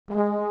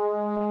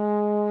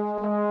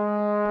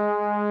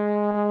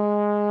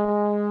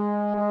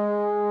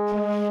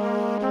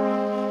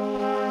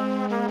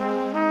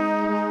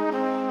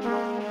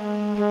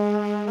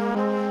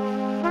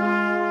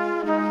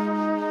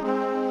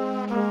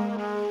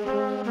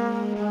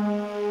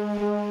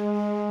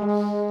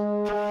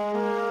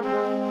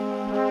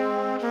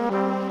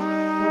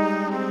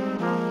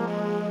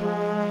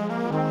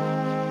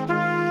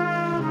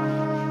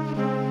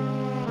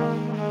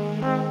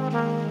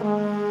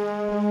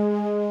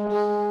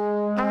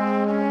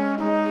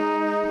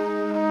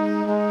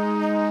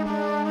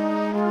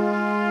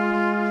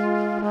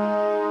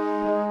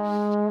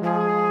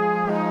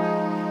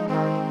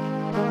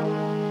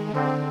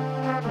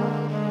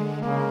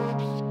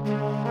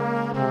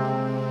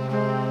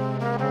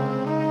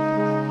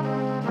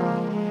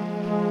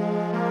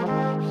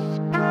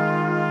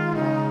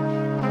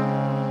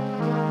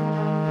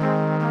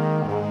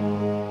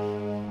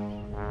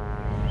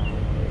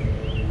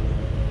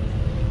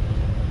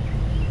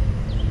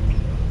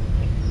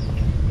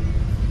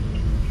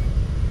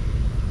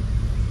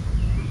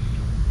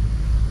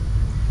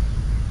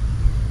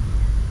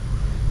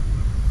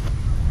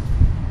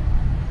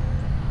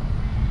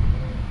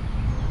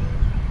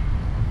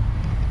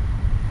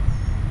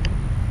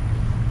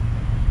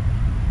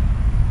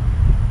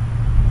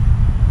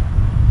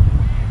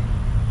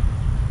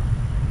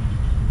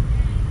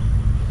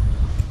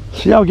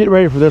So y'all get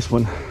ready for this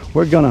one.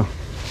 We'll take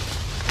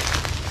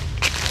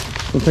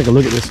a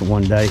look at this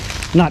one day.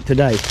 Not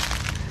today.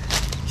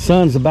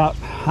 Sun's about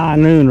high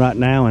noon right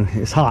now and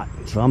it's hot.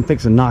 So I'm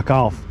fixing to knock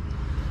off.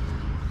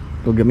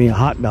 Go get me a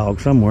hot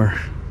dog somewhere.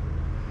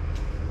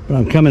 But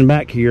I'm coming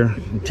back here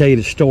and tell you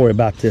the story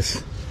about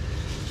this.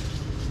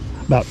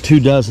 About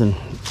 24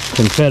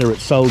 Confederate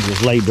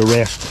soldiers laid to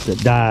rest that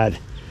died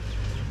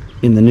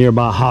in the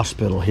nearby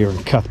hospital here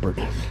in Cuthbert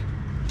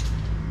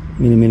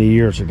many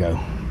years ago.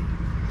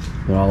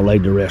 They're all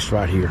laid to rest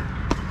right here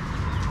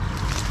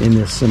in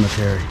this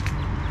cemetery.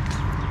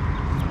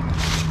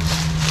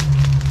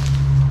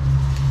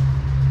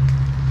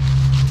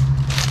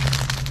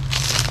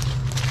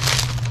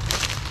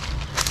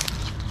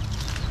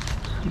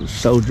 The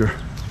soldier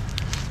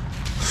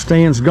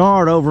stands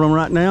guard over them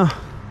right now.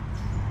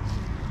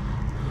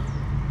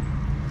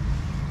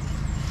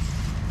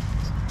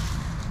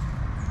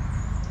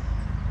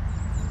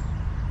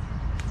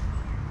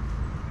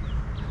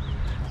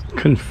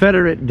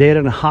 Confederate dead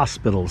in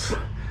hospitals.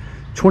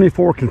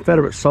 24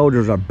 Confederate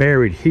soldiers are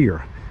buried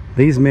here.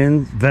 These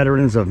men,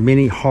 veterans of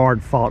many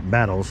hard-fought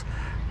battles,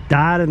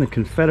 died in the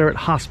Confederate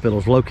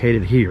hospitals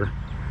located here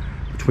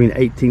between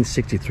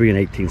 1863 and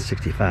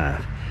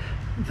 1865.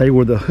 They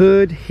were the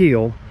Hood,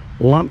 Hill,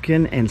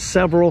 Lumpkin, and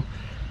several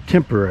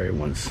temporary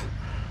ones.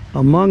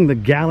 Among the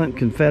gallant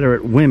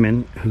Confederate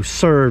women who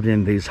served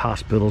in these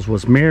hospitals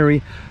was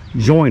Mary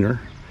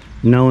Joyner,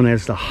 known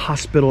as the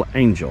Hospital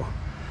Angel.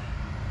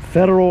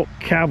 Federal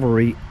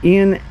cavalry,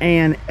 in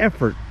an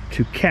effort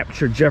to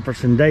capture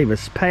Jefferson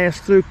Davis,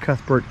 passed through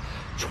Cuthbert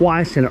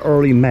twice in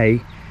early May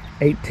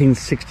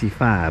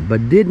 1865,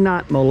 but did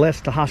not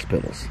molest the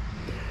hospitals.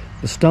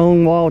 The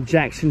Stonewall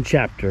Jackson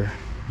chapter,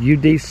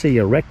 UDC,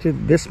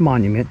 erected this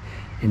monument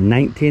in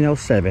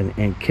 1907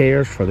 and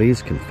cares for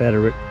these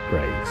Confederate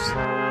graves.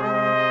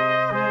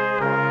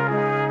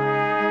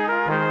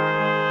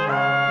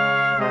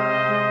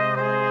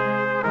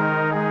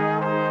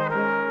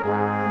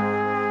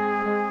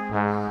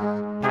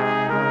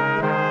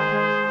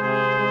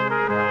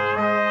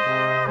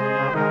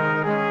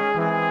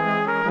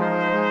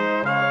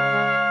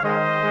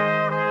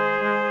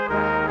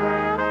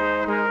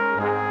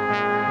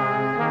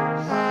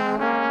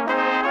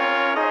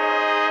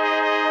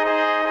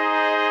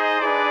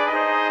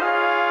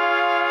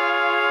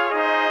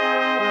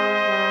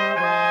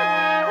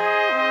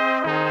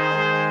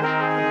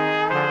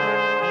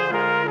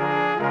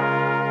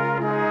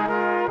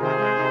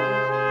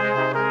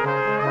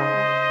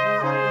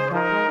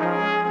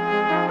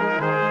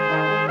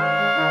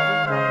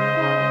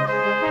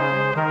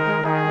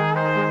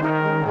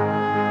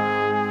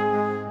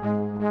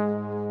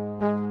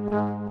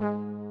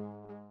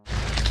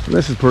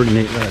 This is pretty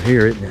neat right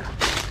here, isn't it?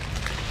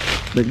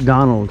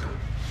 McDonald.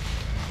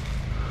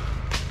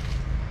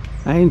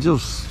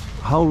 Angels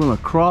holding a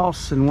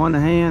cross in one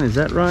hand, is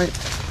that right?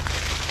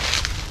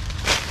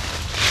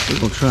 We're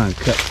gonna try and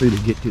cut through to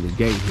get to the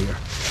gate here.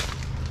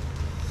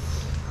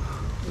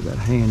 With that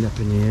hand up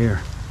in the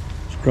air.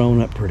 It's grown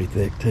up pretty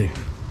thick too.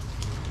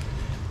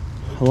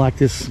 I like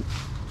this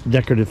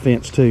decorative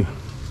fence too.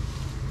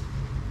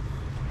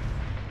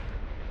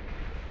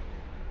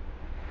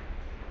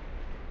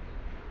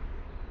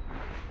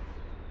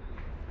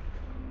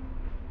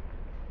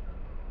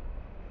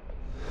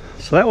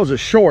 So that was a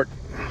short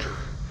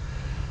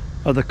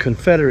of the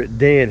Confederate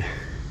dead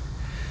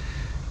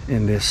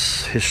in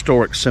this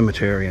historic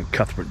cemetery in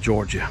Cuthbert,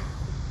 Georgia,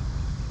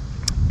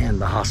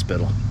 and the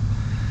hospital.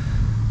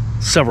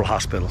 Several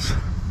hospitals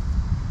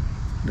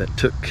that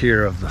took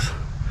care of the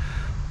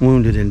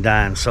wounded and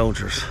dying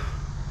soldiers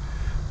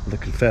of the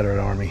Confederate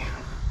Army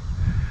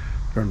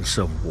during the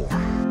Civil War.